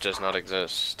that know. which does not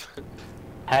exist?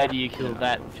 How do you kill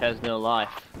that which has no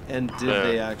life? And did Yeah.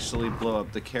 they actually blow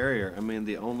up the carrier? I mean,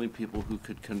 the only people who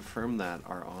could confirm that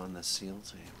are on the SEAL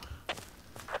team.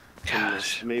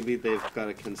 Gosh. Maybe they've got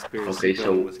a conspiracy Okay, so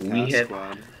going with we Cat have-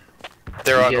 Squad.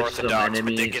 They're We have some unorthodox, but they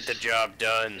enemies. get the job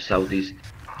done. Southeast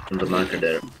on the marker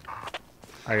there.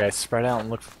 Alright guys, spread out and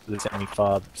look for this enemy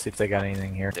fob, see if they got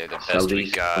anything here. They're the best we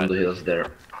Southeast on got. the hills there.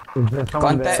 Is there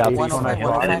someone there? Contact East 105,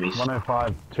 105, enemies.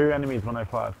 105. 2 enemies,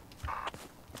 105.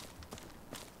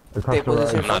 Across Take the road.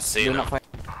 position I'm not first, seeing do them. not fight.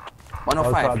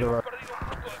 Outside 105. the road.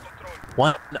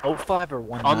 105 or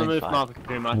 195? On the move marker,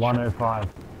 pretty much. 105.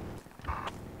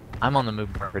 I'm on the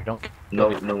move marker, don't No,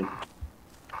 no.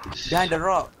 It's Behind the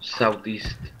rock.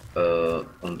 southeast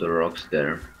on the rocks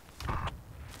there.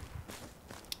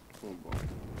 Oh boy.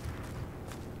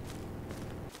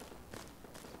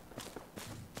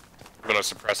 I'm gonna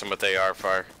suppress them with AR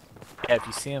fire. Yeah, if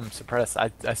you see him, suppress. I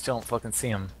still don't fucking see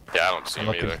him. Yeah, I don't see I'm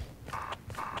them looking. either.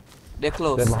 They're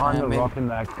close. They're behind the maybe- rock in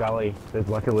that gully. There's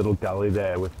like a little gully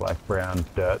there with like brown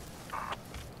dirt.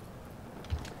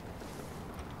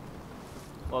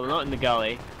 Well, they're not in the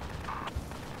gully.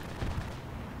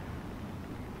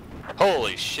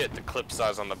 Holy shit, the clip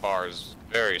size on the bar is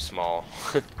very small.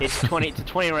 It's 20. It's a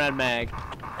 20 round mag,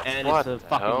 and What it's a the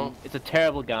fucking. hell? It's a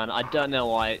terrible gun. I don't know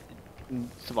why it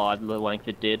survived the length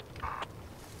it did.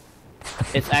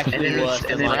 It's actually worse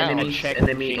than like a check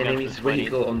machine gun enemies from the 20s.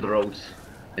 vehicle on the roads.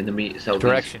 Enemy southeast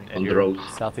Direction, on the Edgar. roads.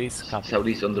 Southeast, copy.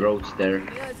 Southeast on the roads there.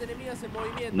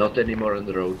 Not anymore on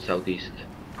the road, southeast.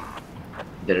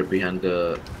 They're behind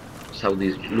the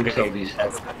southeast. Look Okay, southeast.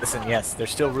 guys, listen, yes, they're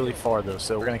still really far though,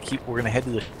 so we're gonna head to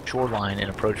the shoreline and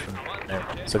approach from there.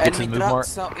 So get to the Enemy move mark. trucks,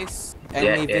 southeast.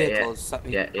 Enemy vehicles,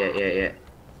 southeast. Yeah.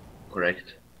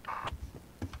 Correct.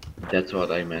 That's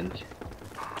what I meant.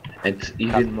 And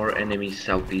even more enemies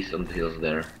southeast on the hills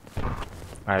there.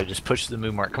 Alright, just push the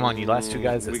move mark. Come on, you last two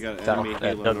guys. We got that's enemy south,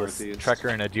 helo Douglas, northeast.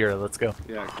 Trekker, and Adira. Let's go.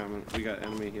 Yeah, coming. We got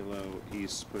enemy helo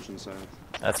east pushing south.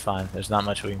 That's fine. There's not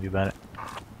much we can do about it.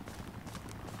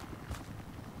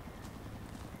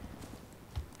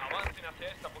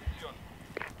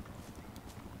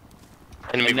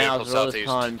 Enemy And now vehicle is Rose southeast.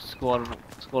 time,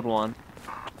 squad 1.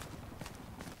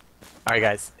 Alright,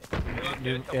 guys.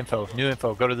 New info.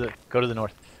 Go to the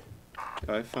north.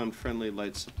 I found friendly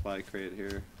light supply crate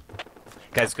here.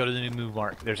 Guys, go to the new move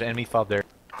mark. There's an enemy fob there.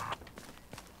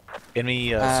 Enemy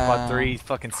squad 3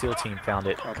 fucking SEAL team found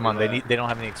it. Copy Come on, that. they don't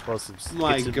have any explosives.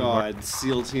 My Get to the move mark. God,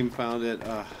 SEAL team found it.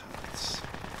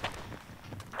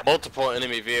 Multiple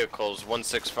enemy vehicles,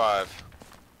 165.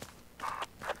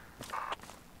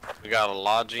 We got a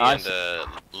Logi and a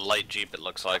light Jeep, it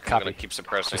looks like. I'm Copy. gonna keep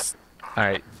suppressing.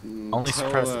 Alright, only Tell,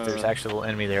 suppress if there's actual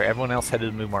enemy there. Everyone else head to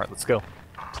the move mark. Let's go.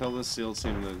 Tell the SEAL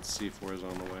team that C4 is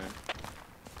on the way.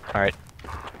 Alright.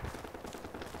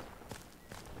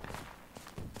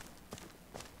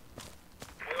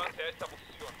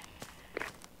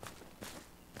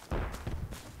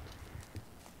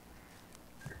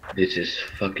 This is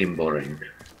fucking boring.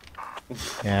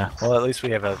 Yeah. Well, at least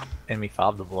we have a enemy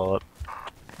fob to blow up.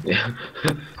 Yeah.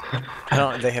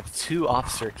 They have 2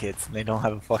 officer kits and they don't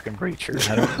have a fucking breacher.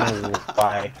 I don't know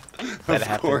why that Of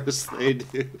happened. course they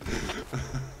do.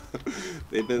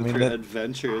 They've been I mean, through that-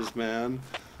 adventures, man.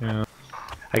 Yeah.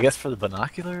 I guess for the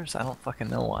binoculars, I don't fucking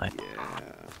know why. Yeah.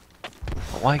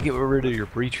 Why get rid of your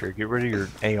breacher? Get rid of your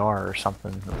AR or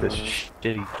something with this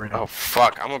shitty print. Oh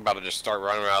fuck, I'm about to just start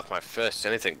running around with my fists.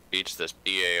 Anything beats this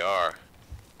BAR.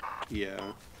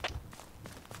 Yeah.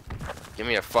 Give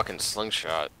me a fucking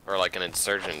slingshot. Or like an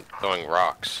insurgent throwing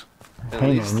rocks. At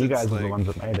Hey least man, you it's guys are the like- ones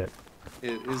that made it.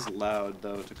 It is loud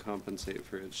though to compensate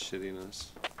for its shittiness.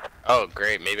 Oh,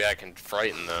 great. Maybe I can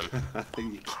frighten them.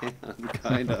 You can,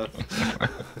 kind of.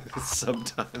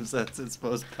 Sometimes that's its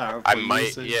most powerful I might,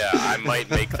 usage. yeah, I might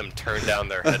make them turn down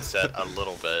their headset a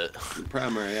little bit. The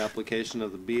primary application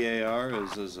of the BAR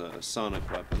is as a sonic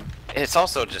weapon. It's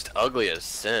also just ugly as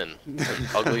sin. It's an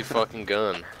ugly fucking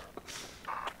gun.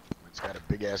 It's got a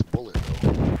big ass bullet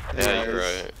though. Yeah, you're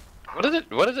right.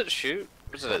 What did it shoot?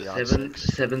 Was it a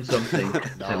Seven something.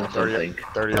 No, 7 something.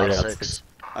 30-06.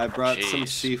 I brought some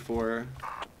Jeez. C4.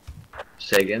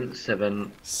 Say again,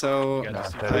 7. So You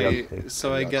got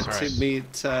I get to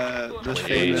meet the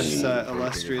famous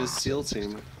illustrious SEAL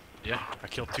team. Yeah, I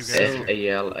killed 2 guys.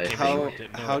 FAL, I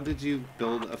think. How did you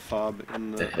build a fob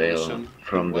in the FAL ocean?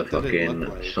 from the What did it fucking look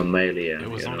like? Somalia. It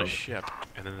was you on know? a ship,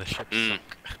 and then the ship Mm. sunk.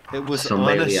 It was on a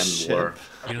Somalian ship. war.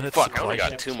 You know that Fuck, I only supply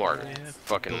got ship 2 more story? Yeah,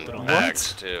 fucking built it on-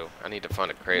 bags, too. I need to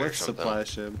find a crate or What something. supply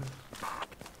ship?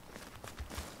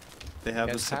 They have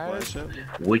a Guys supply tired? ship?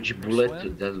 Which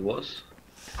bullet that was?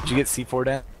 Did you get C4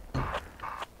 down?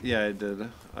 Yeah, I did.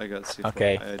 I got C4.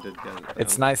 Okay. I did get it.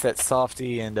 It's down. nice that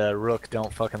Softy and Rook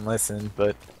don't fucking listen,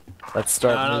 but let's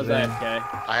start No, moving. okay.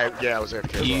 I was there.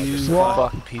 Okay, You well,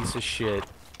 fucking piece of shit.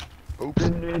 oops.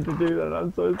 Didn't mean to do that.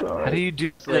 I'm so sorry. How do you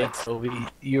do that, Toby?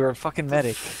 You're a fucking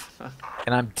medic,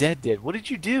 and I'm dead. What did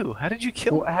you do? How did you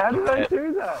kill? Well, how did I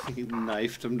do that? He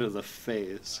knifed him to the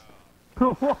face.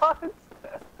 What?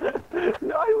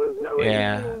 No, I was nowhere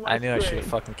Yeah, near my I knew I should screen.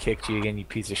 have fucking kicked you again, you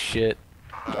piece of shit.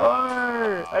 No,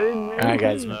 I didn't mean Alright,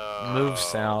 guys, to. move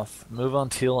south. Move on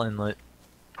Teal Inlet.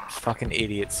 Fucking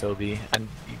idiot, Sobe. And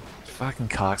you fucking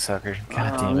cocksucker.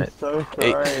 God damn it. I'm so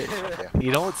Hey, sorry.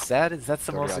 you know what's sad is that's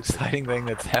the most 30-06. exciting thing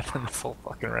that's happened this whole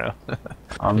fucking round.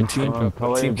 I'm team-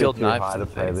 probably team a bit killed too knives high to to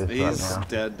the play face. this He's right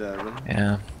dead.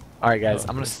 Yeah. Alright, guys,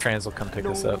 I'm gonna Trans will come pick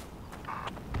us up. now.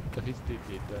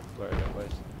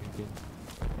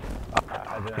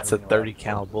 I don't It's have a any 30 life.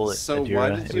 cal bullet. So Adira. why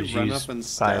It did you was run used up and by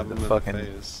stab the him in the fucking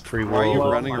face? Free Why are you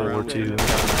World running War around II.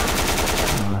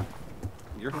 with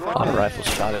You're A lot of fucking... rifles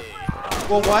shot it.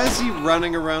 Well, why is he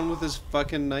running around with his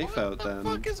fucking knife out then? What the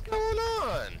fuck is going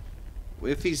on?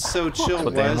 If he's so chill,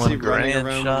 But why then is he one running grand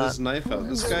around shot. with his knife out?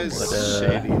 This guy's But,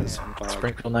 shady as fuck.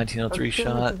 Springfield 1903 That's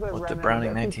shot because I with the ran Browning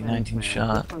out of everything, 1919 man.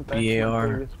 shot, This one's back to my BAR.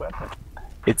 previous weapon.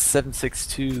 It's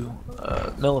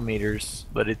 7.62 millimeters,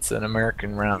 but it's an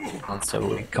American round, so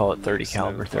we call it 30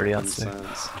 caliber, 30 Fucking 6.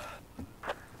 sense.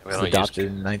 We It's don't, adopted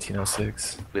use, in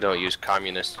 1906. we don't use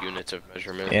communist units of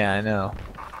measurement. Yeah, I know.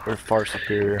 We're far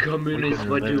superior. We Communist, couldn't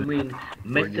what do you remove it.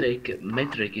 mean?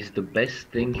 Metric is the best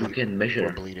thing you can Or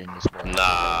measure. bleeding as well.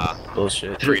 Nah.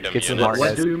 Bullshit. Freedom Get some units. more,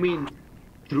 What guys. do you mean?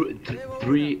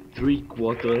 Three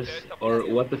quarters or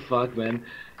what the fuck, man?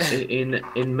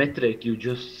 In metric, you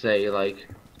just say like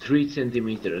 3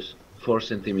 centimeters, 4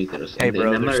 centimeters. Hey and bro,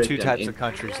 in there's American, two types of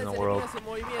countries in the world.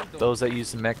 Those that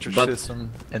use the metric But-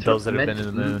 system and those that have been to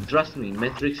the moon. Trust me,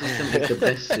 metric system is the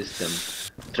best system.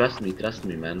 Trust me,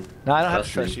 man. No, I don't have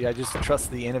to Trust trust me. you. I just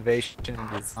trust the innovation and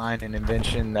design and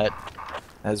invention that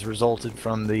has resulted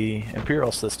from the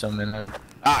imperial system, and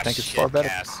I think it's far better.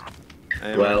 Cass.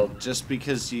 Hey, Well- man, just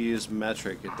because you use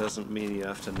metric, it doesn't mean you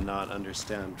have to not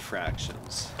understand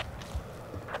fractions.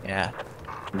 Yeah.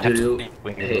 Do you?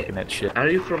 When you're Hey, looking at shit. are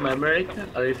you from America?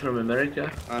 Are you from America?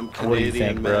 I'm What do you Canadian,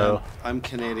 think, man. bro? I'm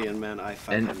Canadian, man. I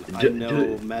And fucking I do- know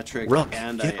do- metric Rook,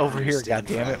 and get I over here, understand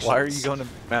goddammit. Why are you fractions. going to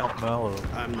Mount Mellow?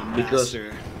 I'm the Because-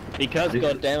 master. Because,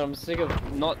 Because- goddamn, I'm sick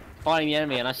of not fighting the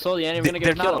enemy, and I saw the enemy. I'm gonna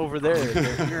They're go not kill him. over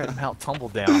there. You're at Mount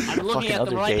Tumbledown. I'm Fucking looking at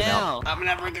other them right gay now. Mount. I'm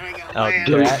never gonna get Oh, away.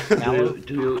 Do, they're at do, Mallow?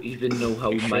 do you even know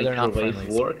how You sure they're not microwave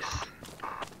friendlies? works?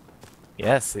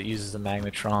 Yes, it uses a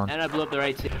magnetron. And I blew up their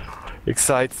 18.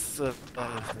 Excites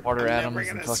water I'm never atoms and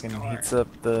gonna fucking score. heats up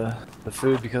the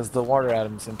food because the water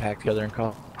atoms impact together and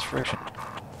cause friction.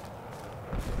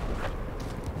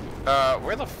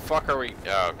 Where the fuck are we?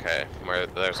 Oh, okay.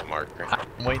 There's a marker.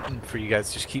 I'm waiting for you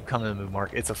guys. Just keep coming to the move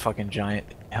mark. It's a fucking giant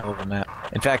hell of a map.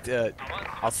 In fact,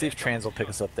 I'll see if Trans will pick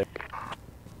us up there.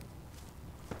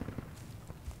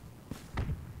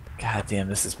 God damn,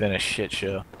 this has been a shit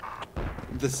show.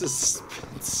 This is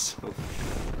so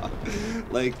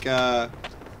like I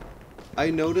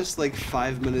noticed like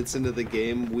 5 minutes into the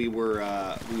game we were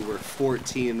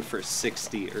 14 for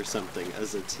 60 or something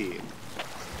as a team.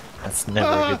 That's never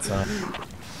a good sign.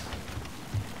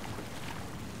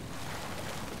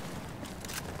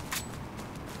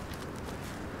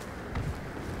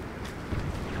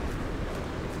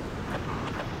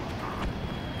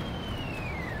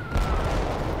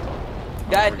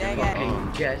 God dang it.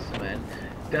 And guess, man,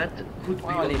 that could be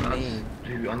Holy on us. me.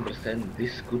 Do you understand?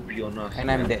 This could be on us.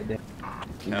 And I'm man. dead.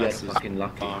 We are Cass is fucking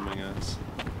lucky. bombing us.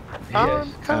 Yes.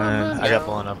 I got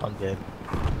blown up. I'm dead.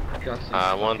 discussing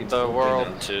I want fucking the world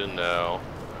containers. to know,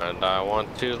 and I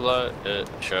want to let it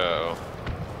show.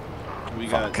 We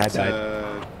Fuck, got I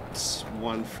died.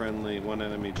 one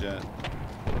enemy jet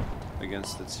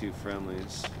against the 2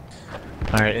 friendlies.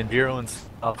 Alright, and Virulence,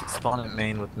 I'll spawn at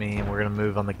main with me, and we're gonna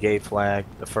move on the gay flag,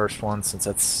 the first one, since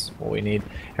that's what we need.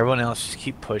 Everyone else, just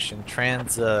keep pushing.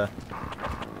 Trans, Are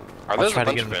I'll there try a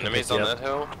to bunch get of him to enemies pick on you up. that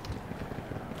hill?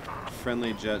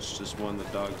 Friendly jets just won the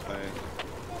dogfight.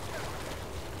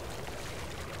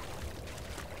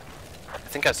 I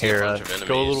think I see Here, a bunch of enemies.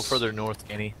 go a little further north,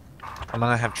 Kenny. I'm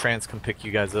gonna have Trans come pick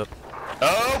you guys up.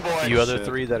 Oh boy! You other Shit.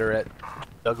 3 that are at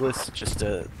Douglas, just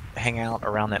hang out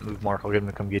around that move mark. I'll get him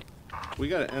to come get you. We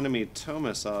got an enemy tow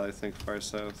missile, I think, far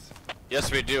south.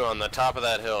 Yes, we do. On the top of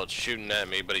that hill, it's shooting at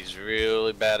me, but he's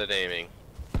really bad at aiming.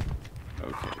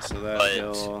 Okay, so that But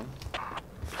hill.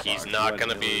 He's Fuck, not what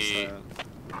gonna hill be. is that?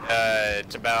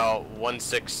 It's about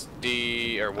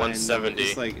 160 or I know, 170.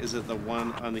 it's like, is it the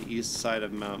one on the east side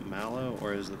of Mount Mallow,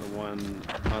 or is it the one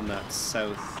on that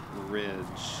south ridge?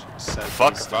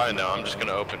 Fuck southeast if of I know. I'm Mallow? just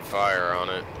gonna open fire on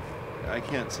it. I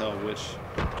can't tell which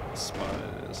spot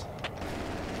it is.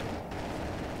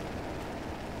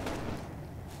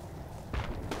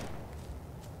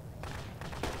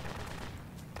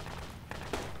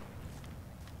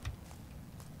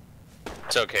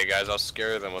 It's okay, guys. I'll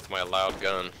scare them with my loud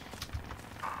gun.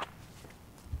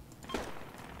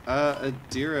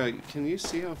 Adira, can you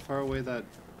see how far away that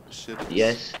shit is?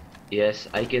 Yes, yes,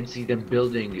 I can see them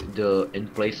building the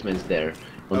emplacements there.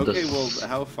 On Okay, the well,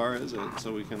 how far is it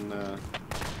so we can?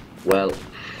 Well,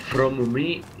 from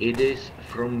me it is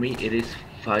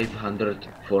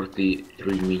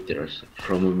 543 meters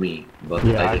from me, but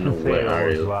Yeah, I don't know can see where it all are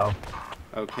as you. well.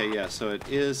 Okay, yeah, so it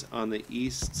is on the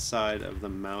east side of the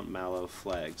Mount Mallow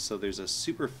flag. So there's a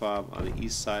super fob on the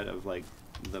east side of like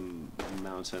the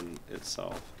mountain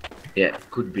itself. Yeah,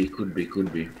 could be.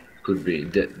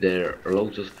 There are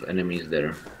loads of enemies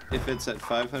there. If it's at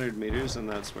 500 meters, then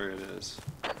that's where it is.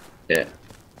 Yeah.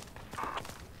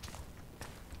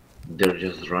 They're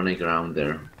just running around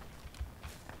there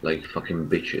like fucking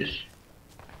bitches.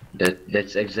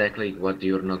 That's exactly what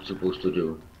you're not supposed to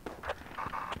do.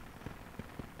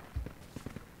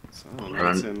 So, I don't know,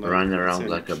 it's Run it's around in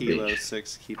like a Kilo bitch.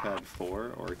 6 keypad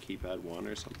 4 or keypad 1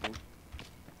 or something.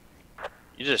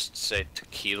 You just say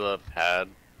tequila pad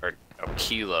or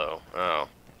kilo. Oh.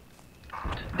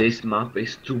 This map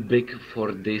is too big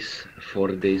for this,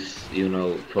 you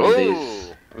know, for Ooh.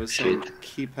 this I was shit. saying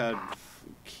keypad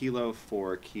Kilo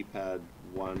 4, keypad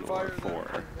 1 or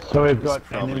 4. So we've is got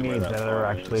probably where enemies that are far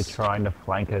actually is. trying to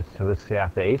flank us to the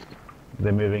southeast.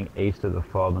 They're moving east of the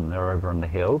fob and they're over on the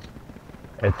hills.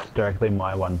 It's directly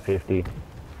my 150.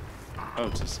 Oh,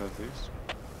 to southeast?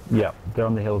 Yep, they're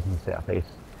on the hills in the southeast.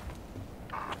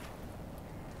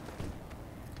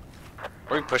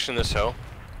 Are we pushing this hill?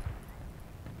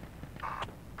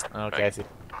 Okay, I see.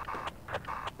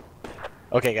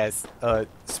 Okay, guys,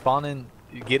 spawn in,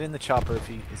 get in the chopper if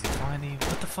he, is he flying?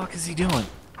 What the fuck is he doing?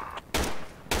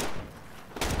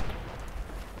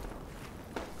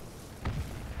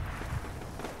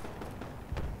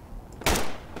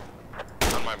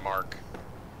 On my mark.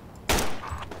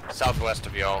 Southwest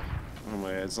of y'all. Oh my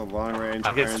god, it's a long range.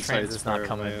 I guess iron Trans sights is not far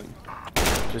coming. away.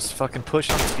 Just fucking push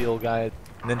on steel guy,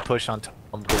 and then push on top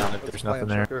down if there's nothing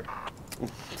there.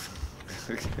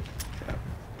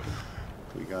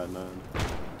 We got none.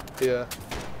 Yeah.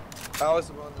 I was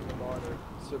the one in the monitor,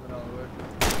 swimming all the way.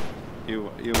 You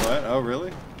what? Oh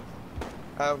really?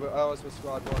 I was with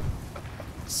squad 1.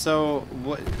 So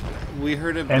what? We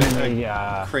heard a Enemy,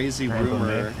 crazy Trans on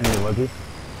me. rumor. Enemy Logi.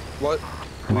 What?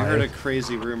 We heard a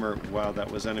crazy rumor. Wow, that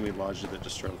was enemy Logi that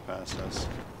just drove past us.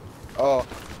 Oh.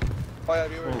 Oh yeah,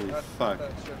 we were. Holy fuck!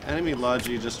 Enemy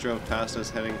Logi just drove past us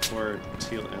heading toward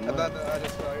Teal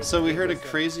Inlet. So we heard a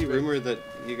crazy rumor that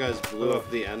you guys blew up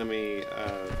the enemy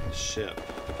ship.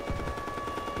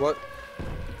 What?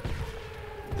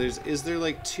 Is there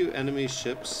like 2 enemy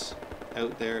ships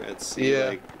out there at sea? Yeah.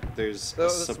 Like there's a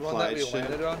There's one supply that we ship.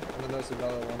 landed on, and then there's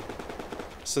another one.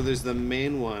 So there's the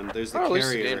main one, there's the Oh, at least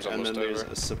the carrier, game's and then almost there's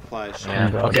over. a supply ship.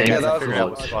 Yeah. Okay, Yeah, guys, that I was figured the out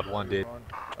what one squad 1 did.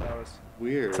 That was.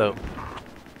 Weird. So,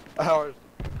 Our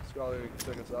squad leader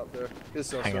took us out there. He's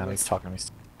still hang on, swimming. he's talking to me.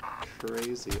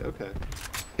 Crazy. Okay.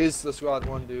 He's the squad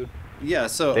 1 dude. Yeah.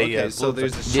 So They, okay. blew So up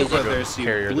there's the a ship out carrier there. So you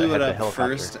that blew had it the up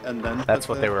helicopter. first, and then That's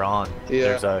what they were on. Yeah.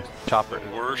 There's a chopper.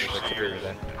 Worst There's a carrier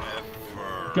there.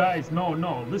 Guys, no,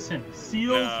 listen.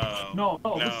 SEALs,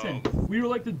 listen. We were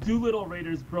like the Dolittle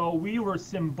Raiders, bro. We were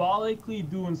symbolically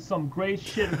doing some great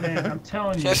shit, man. I'm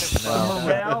telling you.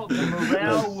 The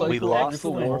morale was We lost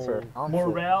excellent. the war.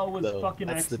 Morale was So fucking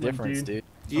that's the excellent, difference, dude.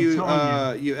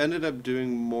 You ended up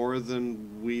doing more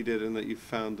than we did in that you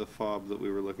found the fob that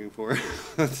we were looking for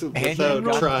without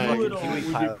trying.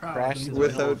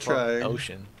 Without trying.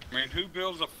 Ocean. I mean, who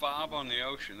builds a fob on the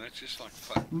ocean? That's just like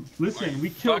fuck. Listen, we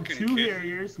killed 2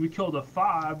 Harriers, we killed a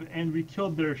fob, and we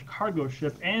killed their cargo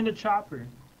ship and a chopper.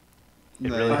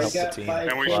 It really helped the team.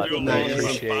 And we but still I lost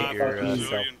appreciate your 5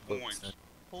 million points.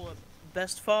 Hold up.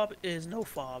 Best fob is no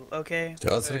fob, okay?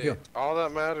 Hey, all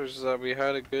that matters is that we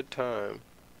had a good time.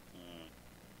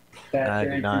 I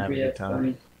did not have a good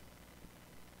time.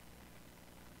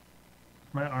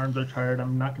 My arms are tired,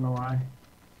 I'm not gonna lie.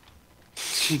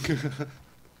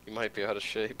 You might be out of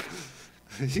shape.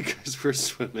 You guys were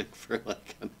swimming for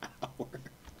like an hour.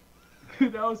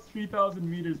 Dude, that was 3,000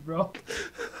 meters, bro.